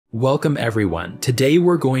Welcome everyone. Today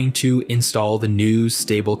we're going to install the new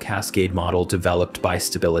Stable Cascade model developed by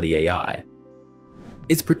stabilityai.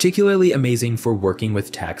 It's particularly amazing for working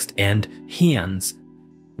with text and hands.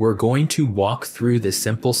 We're going to walk through the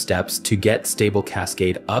simple steps to get Stable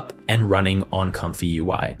Cascade up and running on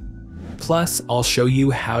ComfyUI. Plus, I'll show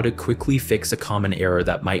you how to quickly fix a common error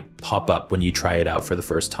that might pop up when you try it out for the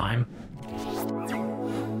first time.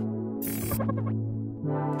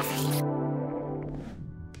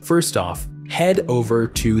 First off, head over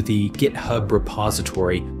to the GitHub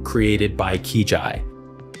repository created by Kijai.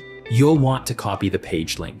 You'll want to copy the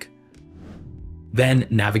page link. Then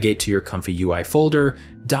navigate to your ComfyUI folder,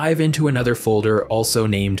 dive into another folder also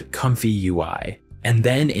named ComfyUI, and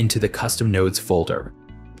then into the custom nodes folder.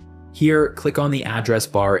 Here, click on the address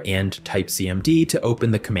bar and type cmd to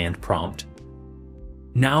open the command prompt.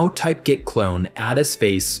 Now type git clone, add a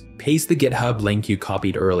space, paste the GitHub link you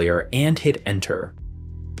copied earlier, and hit enter.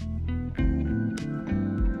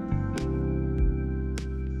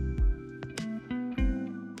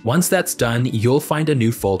 Once that's done, you'll find a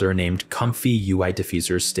new folder named ComfyUI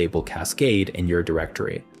Diffuser's Stable Cascade in your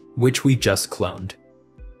directory, which we just cloned.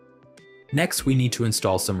 Next, we need to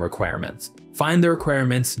install some requirements. Find the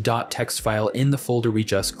Requirements.txt file in the folder we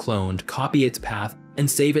just cloned, copy its path, and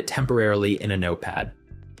save it temporarily in a notepad.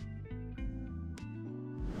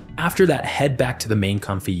 After that, head back to the main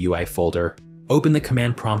ComfyUI folder, open the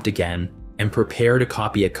command prompt again, and prepare to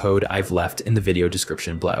copy a code I've left in the video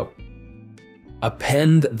description below.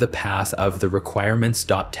 Append the path of the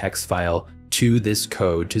requirements.txt file to this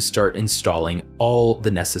code to start installing all the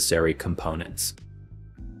necessary components.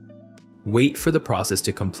 Wait for the process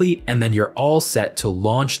to complete, and then you're all set to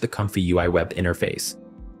launch the ComfyUI web interface.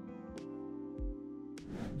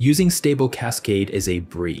 Using Stable Cascade is a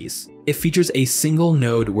breeze. It features a single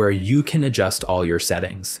node where you can adjust all your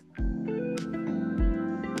settings.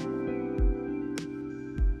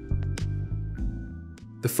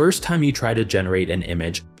 The first time you try to generate an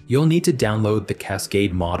image, you'll need to download the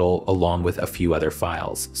Cascade model along with a few other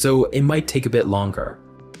files, so it might take a bit longer.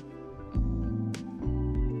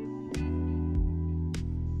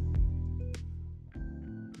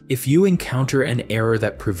 If you encounter an error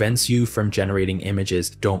that prevents you from generating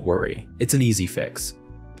images, don't worry, it's an easy fix.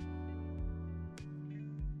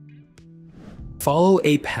 Follow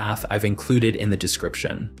a path I've included in the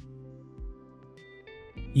description.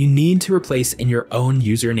 You need to replace in your own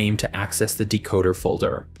username to access the decoder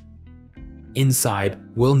folder. Inside,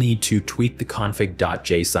 we'll need to tweak the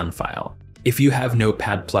config.json file. If you have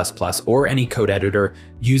Notepad++ or any code editor,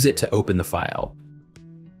 use it to open the file.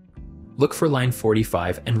 Look for line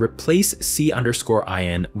 45 and replace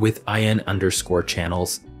c_in with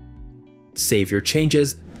in_channels. Save your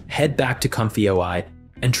changes, head back to ComfyUI,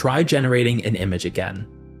 and try generating an image again.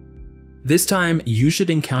 This time, you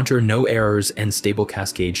should encounter no errors and Stable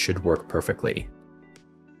Cascade should work perfectly.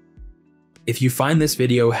 If you find this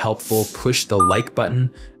video helpful, push the like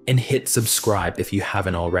button and hit subscribe if you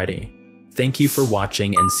haven't already. Thank you for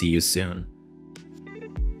watching and see you soon.